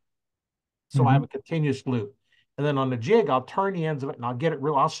together, so I have Hmm. a continuous loop, and then on the jig I'll turn the ends of it and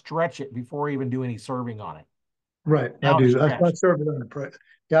I'll stretch it before I even do any serving on it. Right. I Now it's do. I stretched. serve it under pressure.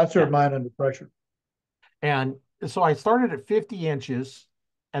 Yeah, I Yeah. serve mine under pressure. And so I started at 50 inches.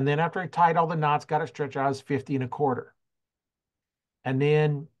 And then after I tied all the knots, got it stretched out, I was 50 and a quarter. And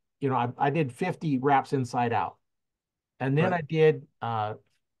then, I did 50 wraps inside out. And then Right. I did, uh,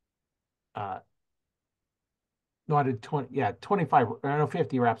 no, I did 20, yeah, 25, I know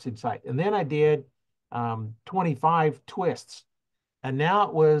 50 wraps inside. And then I did 25 twists. And now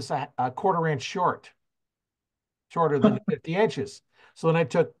it was a quarter inch shorter than 50 inches. So then I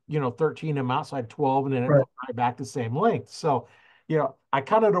took, 13 of them out, so I had 12, and then it Right. put right back the same length. So, I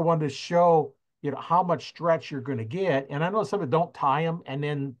kind of wanted to show, how much stretch you're going to get. And I know some people don't tie them and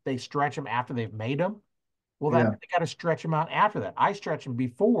then they stretch them after they've made them. Well, that Yeah. they got to stretch them out after that. I stretch them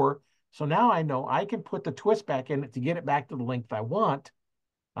before. So now I know I can put the twist back in it to get it back to the length I want.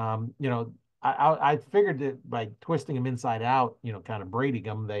 Um, you know, I figured that by twisting them inside out, kind of braiding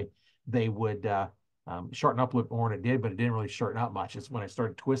them, they would shorten up a little more than it did, but it didn't really shorten up much. It's when I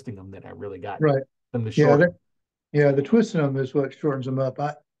started twisting them that I really got Right. them to Yeah. shorten. Yeah. The twisting them is what shortens them up.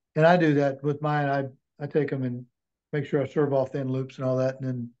 I do that with mine. I take them and make sure I serve off thin loops and all that,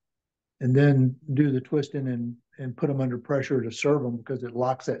 and then do the twisting and put them under pressure to serve them because it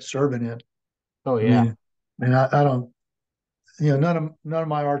locks that serving in. Oh I yeah. mean, and I don't, none of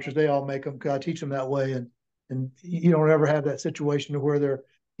my archers, they all make them because I teach them that way, and you don't ever have that situation where they're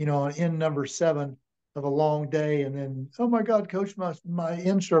on end number 7 of a long day, and then, oh my God, coach, my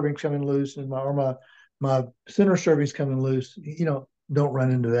end serving's coming loose, and my center serving's coming loose. Don't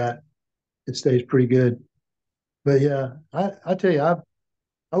run into that. It stays pretty good. But yeah, I tell you,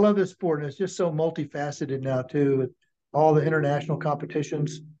 I love this sport, and it's just so multifaceted now too, with all the international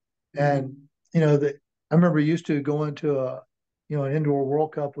competitions. And that I remember used to going to an indoor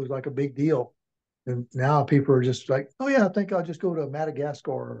World Cup was like a big deal, and now people are just like, oh yeah, I think I'll just go to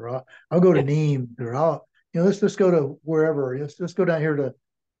Madagascar, or I'll go to Yeah. Nîmes, or let's go to wherever. Let's go down here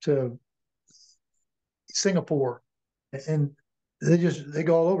to Singapore, and they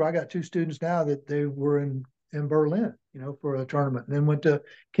go all over. I got 2 students now that they were in Berlin, for a tournament, and then went to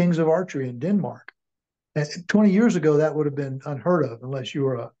Kings of Archery in Denmark. And 20 years ago, that would have been unheard of unless you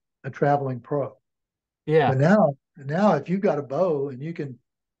were a traveling pro. Yeah. But now, if you've got a bow and you can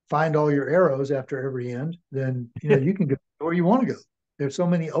find all your arrows after every end, then you can go where you want to go. There's so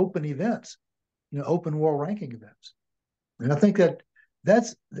many open events, open world ranking events, and I think that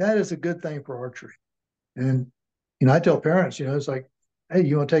is a good thing for archery. And I tell parents, it's like, hey,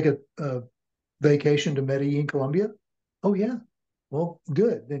 you want to take a vacation to Medellin, Colombia? Oh yeah, well,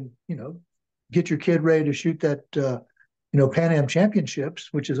 good. Then get your kid ready to shoot that Pan Am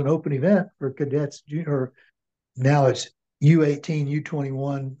Championships, which is an open event for cadets, or now it's U18,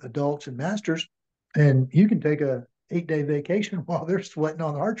 U21 adults and masters, and you can take a 8-day vacation while they're sweating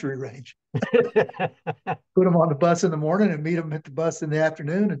on the archery range. Put them on the bus in the morning and meet them at the bus in the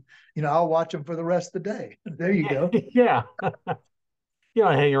afternoon, and I'll watch them for the rest of the day. There you Yeah. go.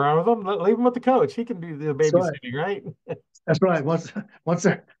 Yeah. Hang around with them. Leave them with the coach. He can do the That's right. babysitting, right? That's right. Once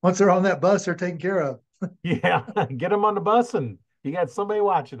they're on that bus, they're taken care of. Yeah, get them on the bus and you got somebody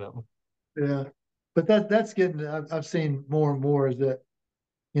watching them. Yeah, but that's getting. I've seen more and more is that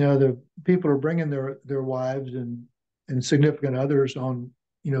the people are bringing their wives and significant others on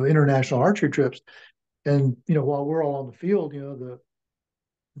international archery trips, and while we're all on the field,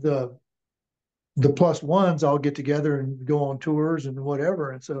 the the plus ones all get together and go on tours and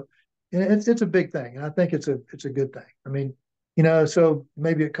whatever, and so it's a big thing, and I think it's a good thing. I mean, so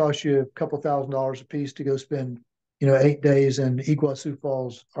maybe it costs you a couple $1,000s a piece to go spend 8 days in Iguazu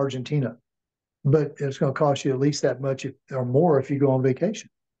Falls, Argentina, but it's going to cost you at least that much or more if you go on vacation.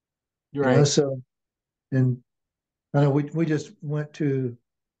 Right. So and I know we just went to.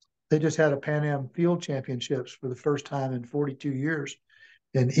 They just had a Pan Am Field Championships for the first time in 42 years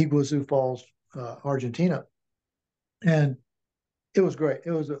in Iguazu Falls, Argentina, and it was great.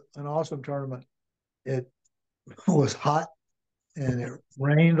 It was an awesome tournament. It was hot and it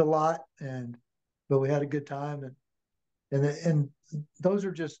rained a lot, but we had a good time, and those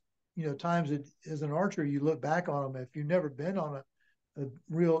are just times that as an archer you look back on them. If you've never been on a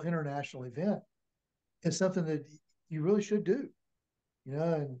real international event, it's something that you really should do.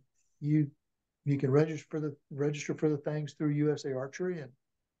 And you you can register for the things through USA Archery and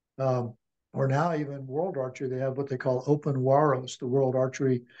or now even World Archery. They have what they call Open Waros, the World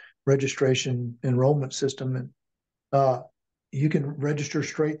Archery Registration Enrollment System, and uh, you can register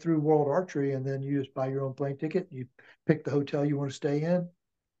straight through World Archery, and then you just buy your own plane ticket. You pick the hotel you want to stay in,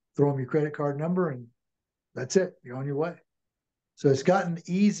 throw them your credit card number, and that's it. You're on your way. So it's gotten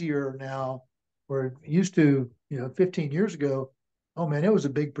easier now, where it used to, 15 years ago, oh man, it was a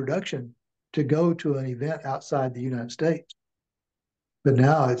big production to go to an event outside the United States. But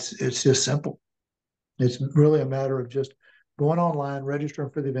now it's just simple. It's really a matter of just going online, registering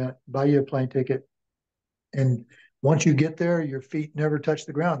for the event, buy you a plane ticket, and once you get there, your feet never touch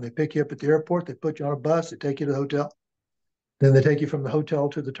the ground. They pick you up at the airport, they put you on a bus, they take you to the hotel. Then they take you from the hotel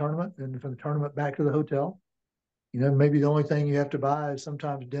to the tournament, and from the tournament back to the hotel. Maybe the only thing you have to buy is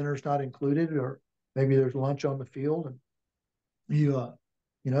sometimes dinner's not included, or maybe there's lunch on the field, and you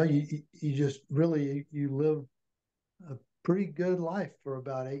just really you live a pretty good life for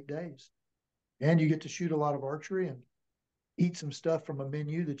about 8 days, and you get to shoot a lot of archery and eat some stuff from a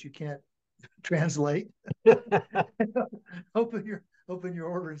menu that you can't translate. hoping you're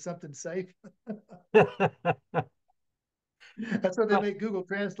ordering something safe. That's what they make Google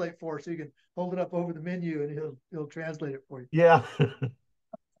Translate for, so you can hold it up over the menu and he'll translate it for you. Yeah.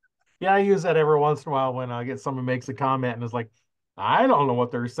 Yeah, I use that every once in a while when I get someone makes a comment and it's like, I don't know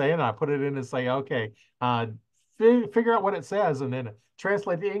what they're saying. I put it in and say, okay, uh, figure out what it says and then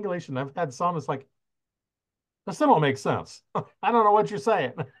translate the English. And I've had some, it's like, this still don't make sense. I don't know what you're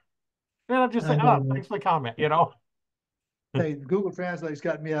saying. And I'll just say, I oh, know. thanks for the comment. Hey, Google Translate's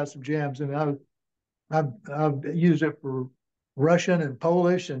got me out of some jams, and I've used it for Russian and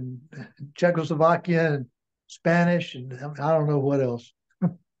Polish and Czechoslovakian and Spanish, and I don't know what else.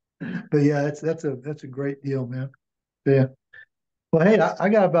 But yeah, that's a great deal, man. Yeah. Well, hey, I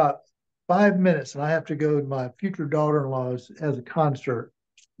got about 5 minutes, and I have to go to my future daughter-in-law's as a concert,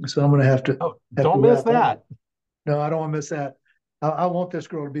 so I'm going to have to Oh, have to don't miss wrap up. that. No, I don't want to miss that. I want this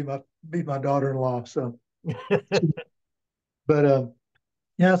girl to be my daughter-in-law. So, but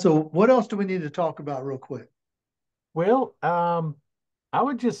yeah. So, what else do we need to talk about real quick? Well, I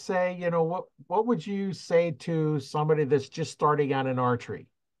would just say, what would you say to somebody that's just starting out in archery?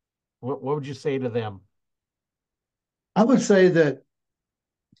 What would you say to them? I would say that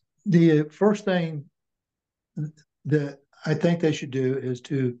the first thing that I think they should do is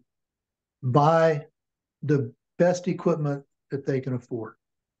to buy the best equipment that they can afford.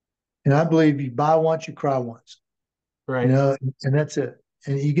 And I believe you buy once, you cry once, Right. and that's it.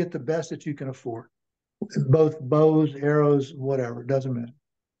 And you get the best that you can afford, both bows, arrows, whatever, it doesn't matter.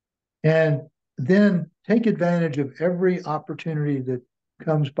 And then take advantage of every opportunity that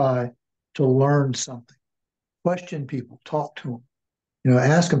comes by to learn something. Question people, talk to them,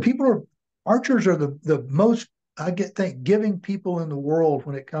 ask them. Archers are the most, think, giving people in the world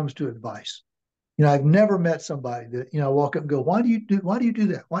when it comes to advice. I've never met somebody that, walk up and go, why do you do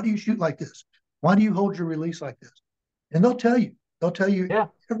that? Why do you shoot like this? Why do you hold your release like this? And they'll tell you Yeah.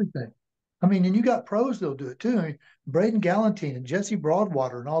 everything. I mean, and you got pros, they'll do it too. I mean, Braden Galantine and Jesse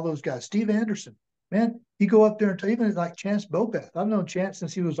Broadwater and all those guys, Steve Anderson, man, you go up there and even like Chance Bopeth. I've known Chance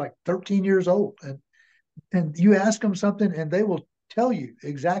since he was like 13 years old. And you ask them something and they will tell you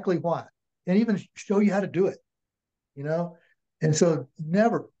exactly why and even show you how to do it, you know? And so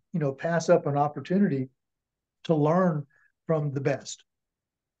never, pass up an opportunity to learn from the best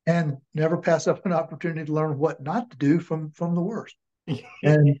and never pass up an opportunity to learn what not to do from the worst.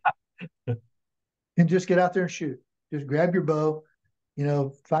 And and just get out there and shoot. Just grab your bow,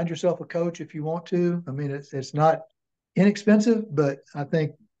 find yourself a coach if you want to. I mean, it's not inexpensive, but I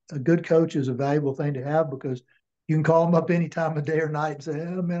think a good coach is a valuable thing to have because you can call them up any time of day or night and say,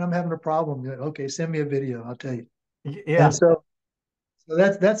 "Oh man, I'm having a problem." Okay, send me a video. I'll tell you. And Yeah. so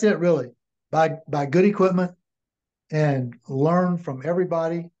that's it really. Buy good equipment and learn from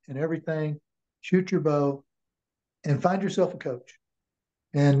everybody and everything. Shoot your bow and find yourself a coach.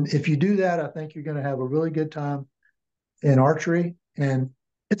 And if you do that, I think you're going to have a really good time in archery. And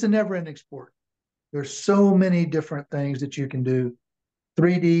it's a never ending sport. There's so many different things that you can do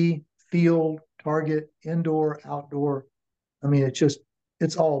 3D, field, target, indoor, outdoor. I mean,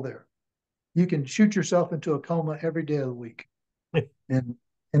 it's all there. You can shoot yourself into a coma every day of the week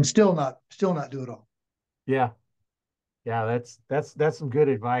and still not do it all. Yeah. Yeah, that's some good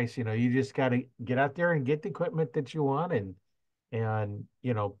advice. You just got to get out there and get the equipment that you want, and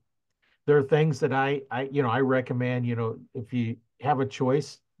there are things that I recommend. If you have a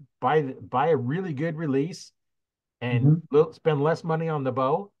choice, buy a really good release and Mm-hmm. spend less money on the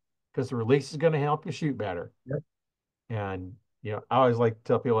bow because the release is going to help you shoot better. Yep. And I always like to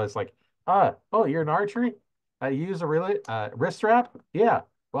tell people it's like, oh, you're an archery. You use a wrist strap? Yeah.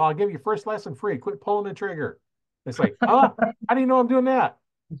 Well, I'll give you first lesson free. Quit pulling the trigger. It's like, how do you know I'm doing that?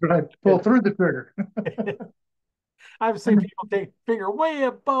 But I pull through the trigger. I've seen people take finger way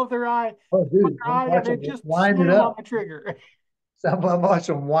above their eye, Oh, put dude, their eye, and then just wind it slam on up. the trigger. I'm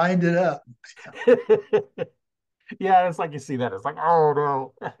watching them wind it up. Yeah, it's like you see that. It's like, oh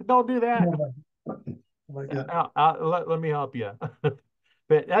no, don't do that. Oh my God. Let me help you.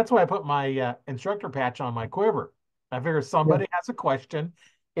 But that's why I put my instructor patch on my quiver. I figure Yeah. somebody has a question.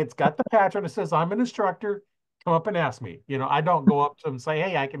 It's got the patch on it says, I'm an instructor. Come up and ask me. I don't go up to them and say,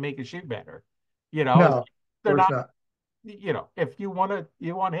 hey, I can make you shoot better. No, of They're course not, not. if you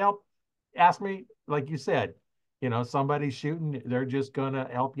want help, ask me, like you said, somebody's shooting, they're just gonna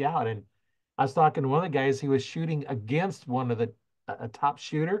help you out. And I was talking to one of the guys, he was shooting against one of the a top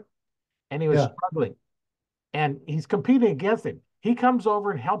shooter, and he was Yeah. struggling, and he's competing against him. He comes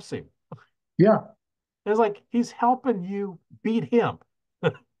over and helps him. Yeah. It's like he's helping you beat him,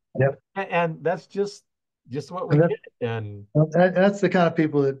 Yep. and that's just what we And that, get. And that's the kind of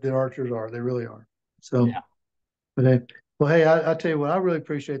people that archers are. They really are. So, yeah, but well, hey, I tell you what, I really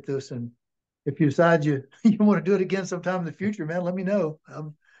appreciate this. And if you decide you you want to do it again sometime in the future, man, let me know.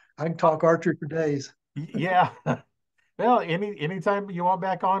 I can talk archery for days. yeah. Well, anytime you want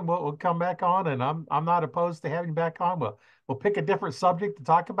back on, we'll come back on, and I'm not opposed to having you back on. We'll pick a different subject to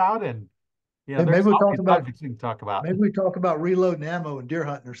talk about, and Hey, there's always subjects we can talk about. maybe we talk about reloading ammo and deer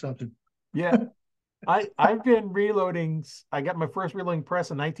hunting or something. Yeah, I've been reloading. I got my first reloading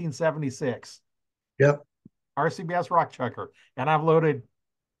press in 1976, Yep. RCBS Rock Chucker, and I've loaded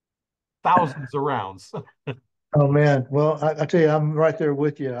thousands of rounds. Oh man. Well, I tell you, I'm right there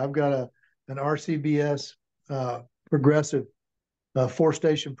with you. I've got an RCBS progressive, 4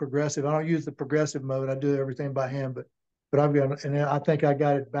 station progressive. I don't use the progressive mode. I do everything by hand, but I've got, and I think I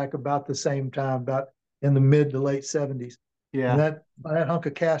got it back about the same time, about in the mid to late '70s. And Yeah. that hunk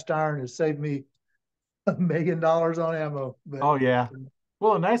of cast iron has saved me $1 million on ammo. But Oh yeah.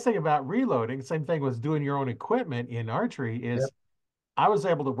 Well, the nice thing about reloading, same thing was doing your own equipment in archery, yeah, is I was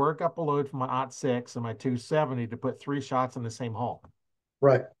able to work up a load from my /06 and my 270 to put 3 shots in the same hole.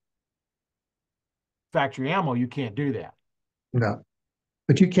 right. Factory ammo, you can't do that. No,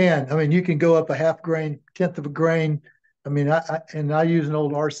 but you can. I mean, you can go up a half grain, tenth of a grain. I mean, I use an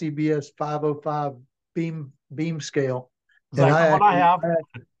old RCBS 505 beam scale, and Exactly what I have.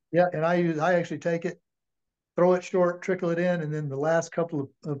 yeah, and I actually take it, throw it short, trickle it in, and then the last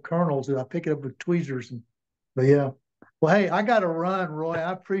couple of kernels, I pick it up with tweezers. But yeah, well, hey, I got to run, Roy.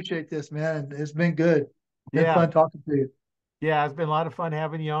 I appreciate this, man. It's been good. Been Yeah. fun talking to you. Yeah, it's been a lot of fun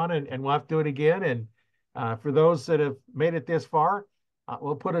having you on, and we'll have to do it again. And for those that have made it this far,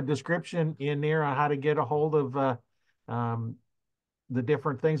 we'll put a description in there on how to get a hold of um, the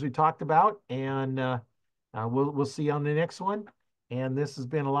different things we talked about. And we'll see you on the next one. And this has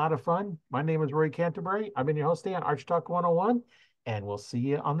been a lot of fun. My name is Roy Canterbury. I've been your host on Arch Talk 101, and we'll see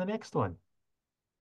you on the next one.